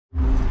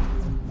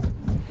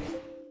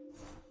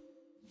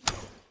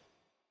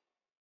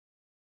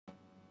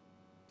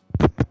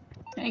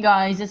Hey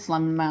guys, it's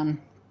Lemon Man.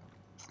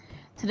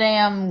 Today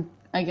I'm,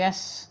 I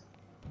guess,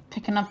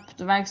 picking up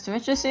the Rags to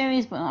Riches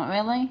series, but not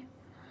really.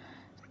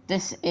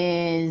 This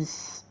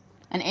is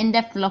an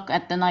in-depth look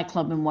at the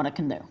nightclub and what it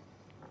can do.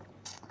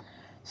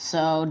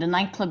 So the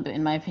nightclub,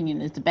 in my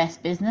opinion, is the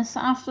best business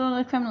after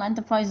the Criminal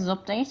Enterprises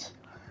update,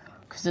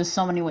 because there's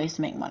so many ways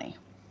to make money.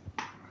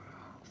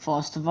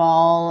 First of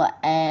all,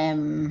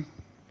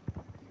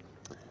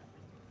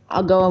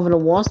 I'll go over the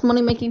worst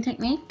money-making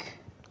technique,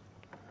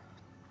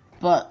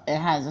 but it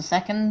has a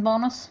second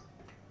bonus.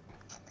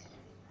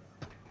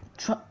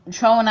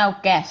 Throwing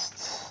out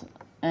guests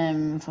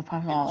for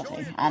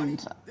popularity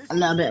and a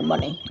little bit of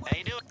money.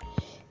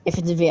 If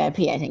it's a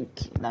VIP, I think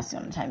that's the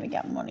only time you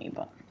get money,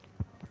 but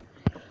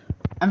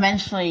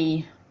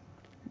eventually,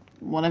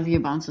 whatever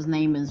your bouncer's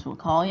name is will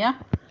call you.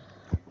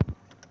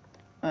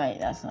 Right,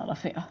 that's not a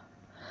fear.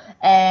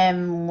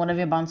 Whatever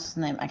your bouncer's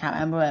name, I can't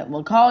remember it,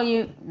 will call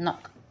you,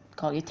 not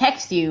call you,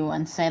 text you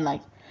and say,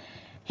 like,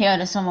 here,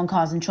 there's someone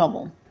causing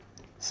trouble.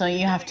 So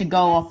you have to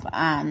go up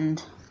and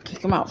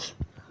kick them out.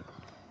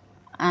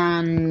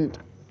 And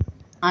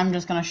I'm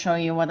just going to show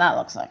you what that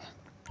looks like.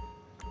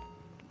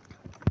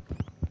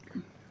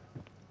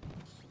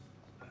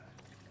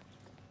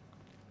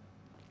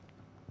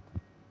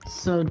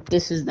 So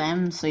this is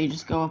them, so you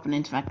just go up and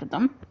interact with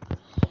them.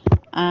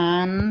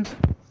 And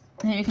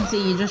here you can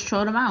see you just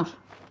throw them out.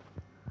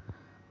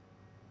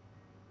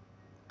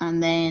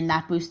 And then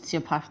that boosts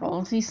your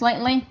popularity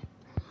slightly.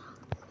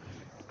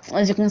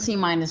 As you can see,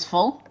 mine is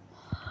full.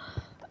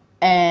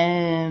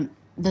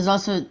 There's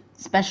also a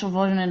special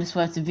version of this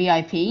where it's a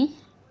VIP.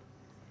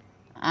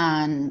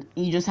 And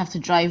you just have to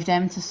drive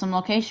them to some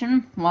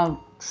location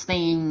while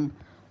staying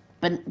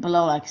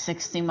below like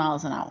 60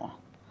 miles an hour.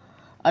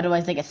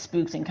 Otherwise they get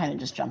spooked and kind of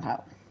just jump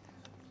out.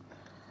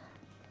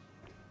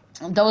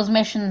 Those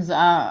missions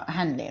are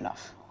handy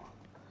enough.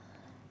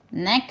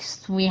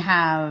 Next we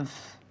have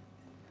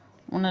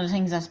one of the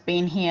things that's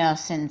been here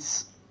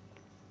since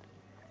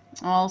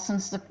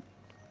the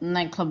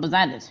nightclub was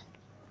added.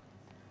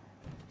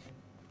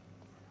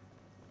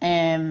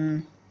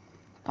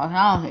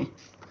 Popularity.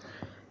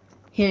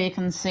 Here you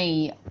can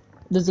see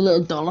there's a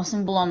little dollar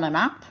symbol on my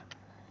map.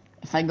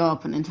 If I go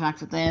up and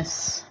interact with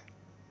this,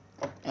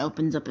 it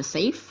opens up a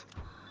safe.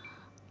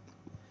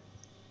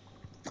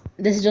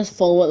 This is just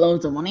full with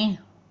loads of money.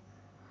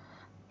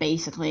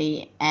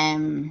 Basically,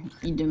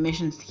 you do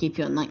missions to keep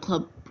your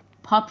nightclub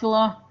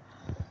popular.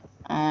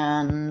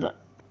 And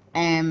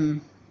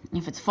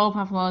if it's full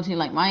popularity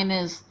like mine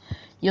is,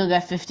 you'll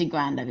get 50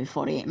 grand every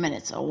 48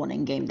 minutes or one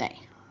in-game day.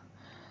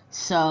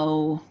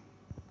 So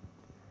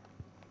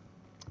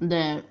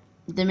the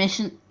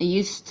mission, it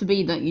used to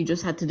be that you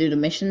just had to do the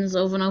missions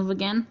over and over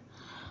again.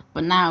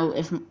 But now,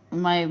 if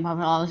my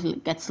popularity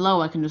gets low,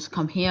 I can just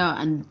come here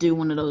and do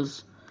one of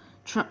those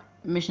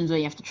missions where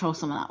you have to throw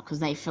someone out, because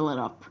they fill it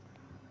up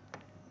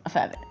a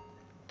fair bit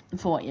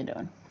for what you're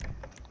doing.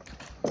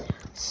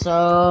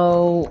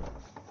 So,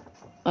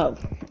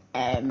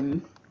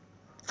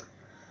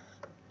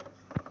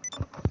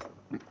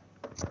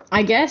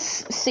 I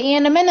guess, see you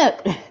in a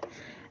minute.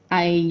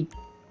 I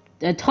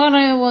thought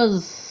I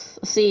was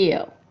a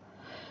CEO.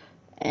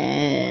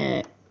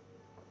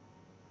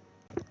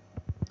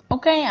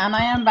 Okay, and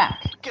I am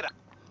back.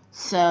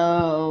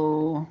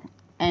 So,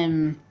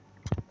 now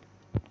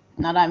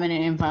that I'm in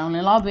an invite-only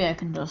lobby, I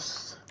can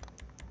just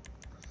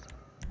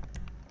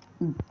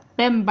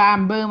bim,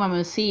 bam, boom, I'm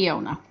a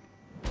CEO now.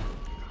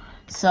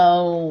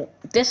 So,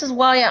 this is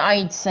why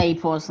I'd say,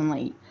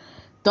 personally,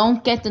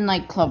 don't get the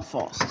nightclub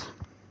first.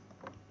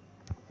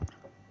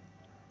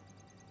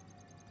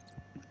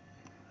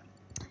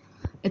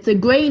 It's a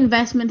great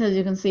investment, as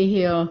you can see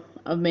here.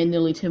 I've made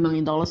nearly $2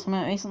 million from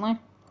it recently.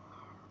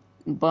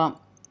 But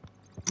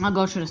I'll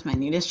go through this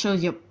menu. This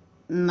shows you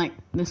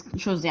this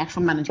shows the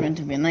actual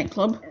management of your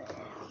nightclub.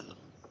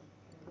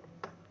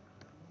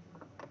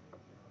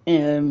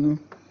 This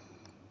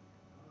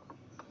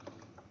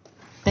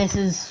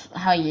is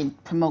how you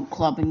promote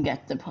club and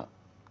get the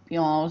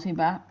popularity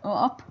back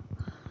up.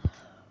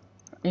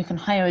 You can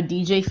hire a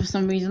DJ for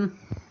some reason.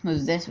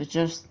 There's this, which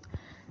just,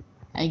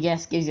 I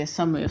guess, gives you a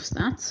summary of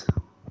stats.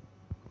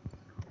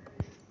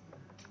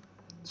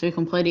 So you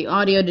can play the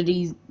audio to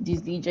these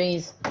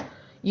DJs.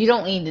 You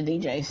don't need the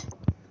DJs.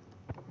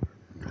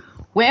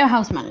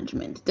 Warehouse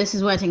management. This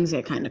is where things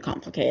get kind of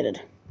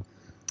complicated.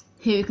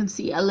 Here you can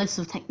see a list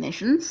of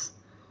technicians.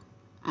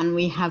 And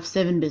we have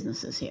 7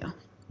 businesses here.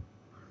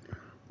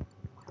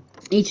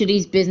 Each of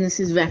these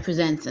businesses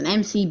represents an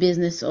MC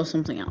business or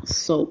something else.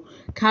 So,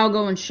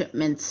 cargo and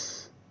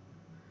shipments.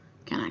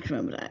 Can't actually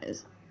remember what that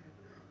is.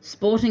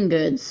 Sporting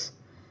goods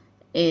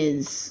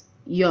is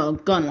your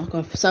gun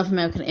lookup. South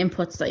American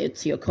imports,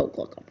 that's your coke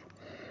lookup.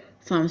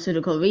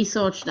 Pharmaceutical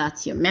research,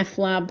 that's your meth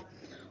lab.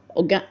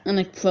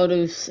 Organic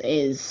produce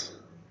is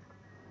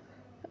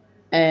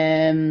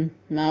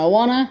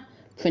marijuana.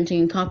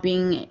 Printing and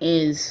copying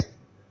is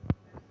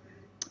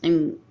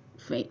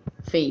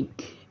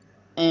fake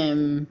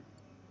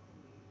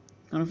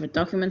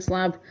documents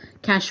lab.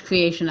 Cash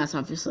creation, that's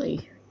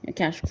obviously your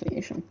cash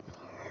creation.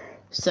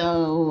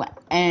 So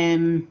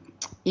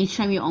each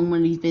time you own one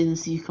of these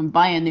businesses, you can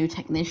buy a new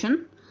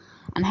technician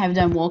and have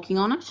them working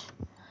on it,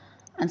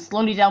 and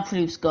slowly they'll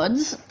produce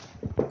goods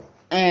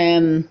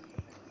without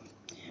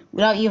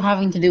you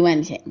having to do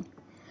anything.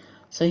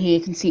 So here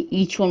you can see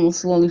each one will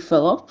slowly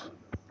fill up.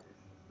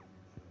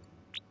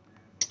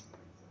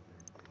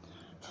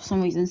 For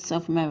some reason,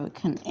 South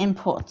American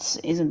imports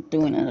isn't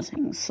doing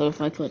anything. So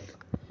if I click,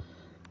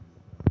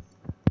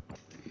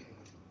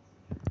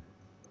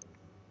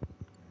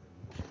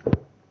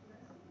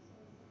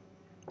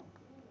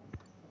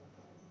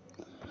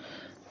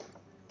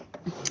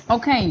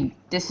 okay,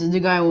 this is the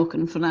guy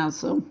working for now,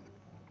 so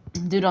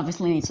dude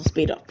obviously needs to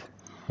speed up.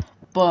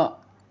 But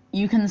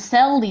you can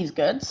sell these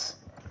goods.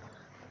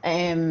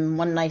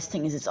 One nice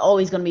thing is it's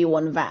always going to be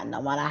one van,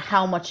 no matter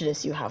how much of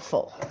this you have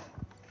full.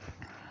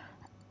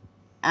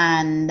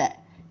 And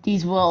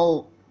these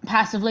will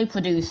passively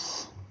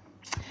produce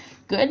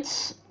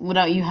goods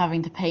without you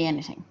having to pay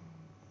anything.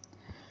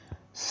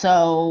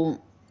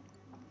 So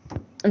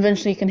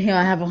eventually you can hear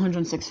I have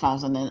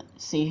 106,000 in it.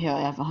 See here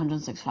I have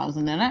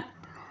 106,000 in it.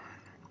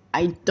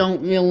 I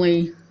don't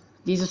really,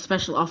 these are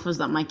special offers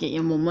that might get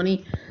you more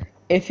money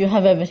if you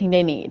have everything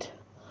they need.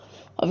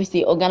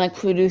 Obviously organic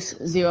produce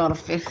 0 out of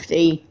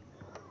 50.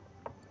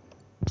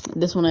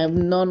 This one I have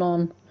none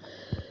on.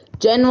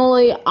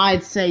 Generally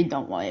I'd say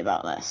don't worry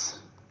about this.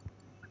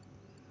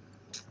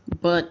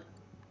 But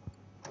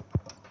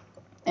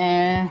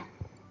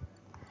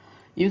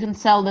you can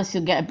sell this,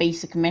 you'll get a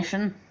basic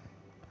mission.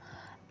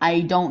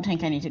 I don't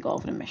think I need to go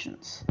over the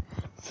missions.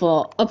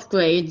 For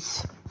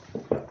upgrades,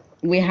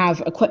 we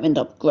have equipment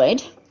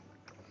upgrade.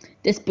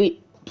 This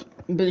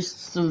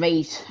boosts the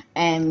rate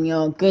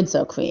your goods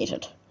are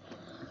created.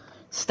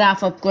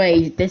 Staff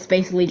upgrade, this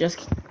basically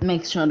just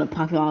makes sure the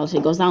popularity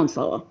goes down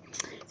slower.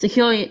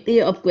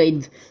 Security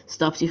upgrade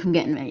stops you from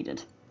getting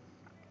raided.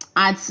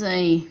 I'd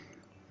say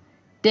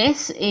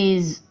this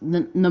is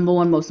the number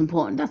one most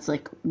important. That's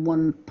like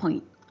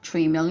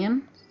 1.3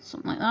 million,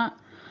 something like that.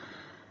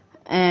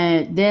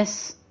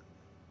 This,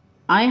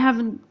 I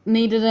haven't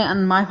needed it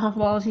and my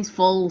popularity's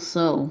full,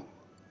 so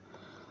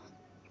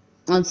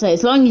I'd say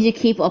as long as you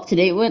keep up to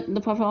date with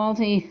the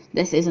popularity,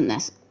 this isn't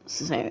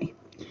necessary.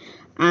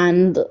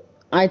 And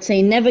I'd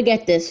say never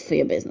get this for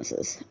your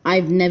businesses.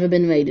 I've never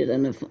been raided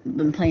and I've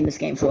been playing this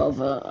game for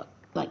over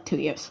like 2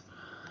 years.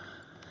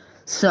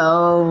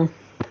 So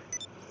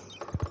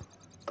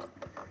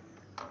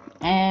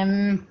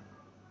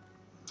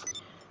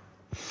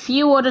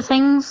few other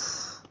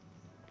things.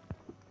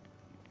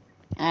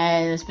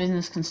 This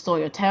business can store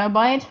your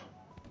terabyte,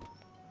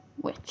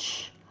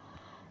 which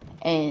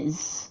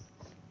is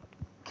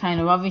kind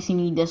of obviously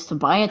need this to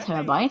buy a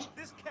terabyte.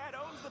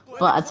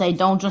 But I'd say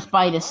don't just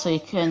buy this so you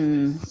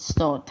can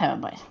store a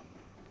terabyte.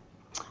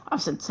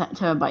 I've said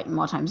terabyte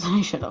more times than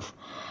I should have.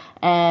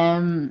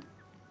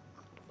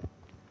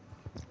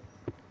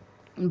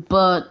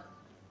 But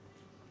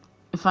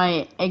if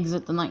I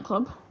exit the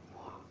nightclub,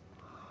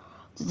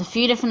 there's a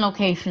few different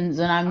locations,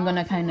 and I'm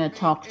gonna kind of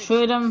talk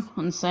through them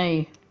and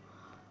say,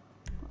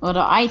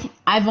 although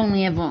I've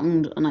only ever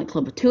owned a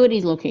nightclub at 2 of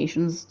these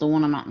locations, the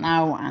one I'm at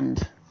now and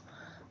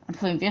a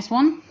previous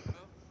one.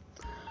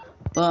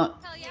 But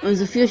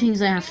there's a few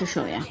things I have to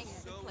show you.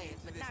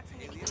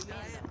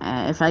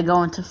 If I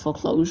go into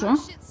foreclosure,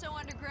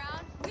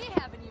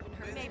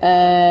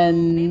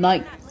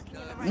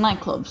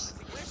 nightclubs.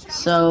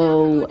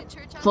 So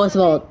first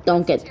of all,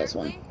 don't get this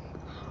one.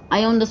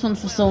 I owned this one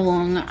for so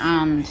long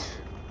and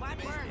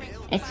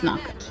it's not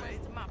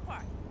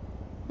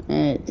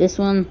good. This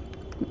one,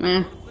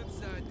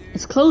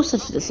 it's closer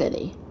to the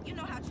city.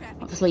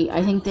 Obviously,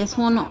 I think this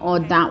one or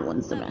that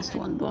one's the best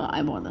one, but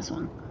I bought this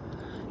one.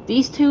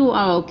 These two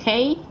are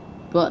okay,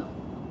 but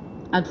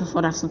I'd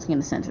prefer to have something in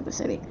the center of the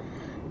city.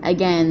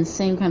 Again,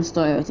 same kind of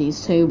story with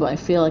these two, but I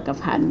feel like I've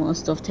had more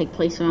stuff take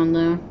place around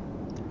there.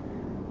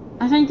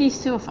 I think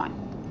these two are fine.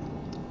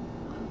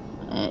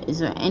 Is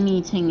there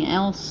anything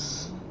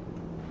else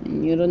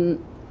in your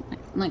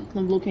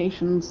nightclub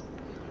locations?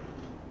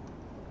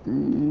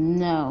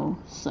 No,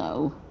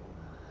 so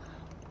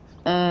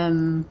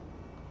I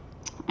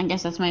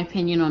guess that's my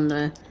opinion on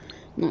the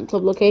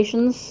nightclub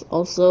locations.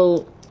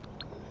 Also,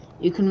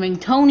 you can ring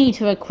Tony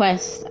to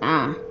request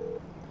a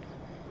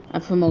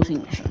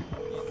promoting mission.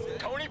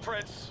 Tony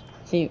Prince.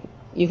 See,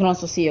 you can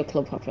also see your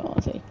club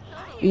popularity.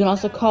 You can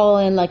also call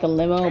in like a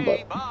limo,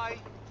 but Bye.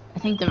 I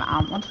think they're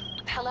armored.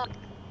 Hello.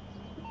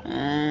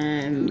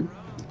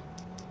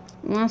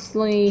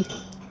 Lastly,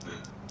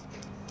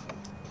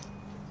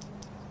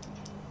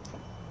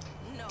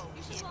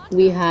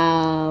 we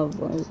have,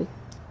 what is it?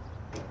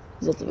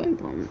 Is that the right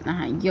one?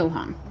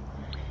 Johan.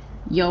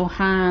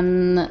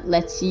 Johan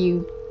lets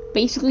you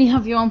basically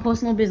have your own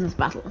personal business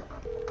battle.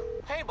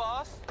 Hey,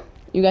 boss.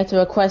 You get to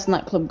request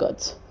nightclub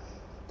goods,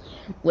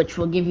 which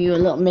will give you a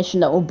little mission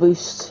that will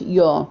boost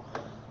your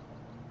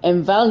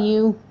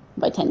value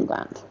by 10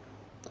 grand.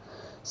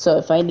 So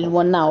if I did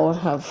one now, I would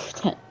have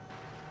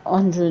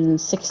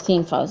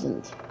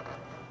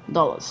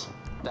 $116,000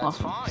 That's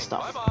fine.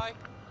 stuff. Bye-bye.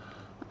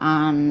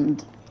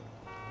 And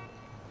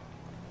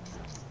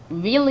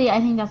really, I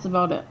think that's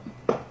about it.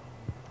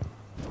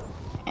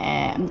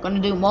 I'm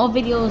gonna do more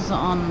videos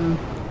on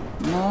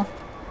more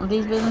of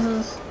these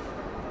businesses.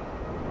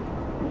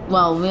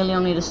 Well, really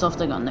only the stuff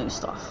that got new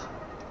stuff.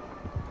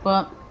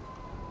 But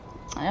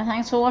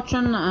thanks for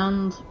watching,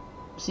 and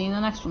see you in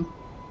the next one.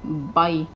 Bye.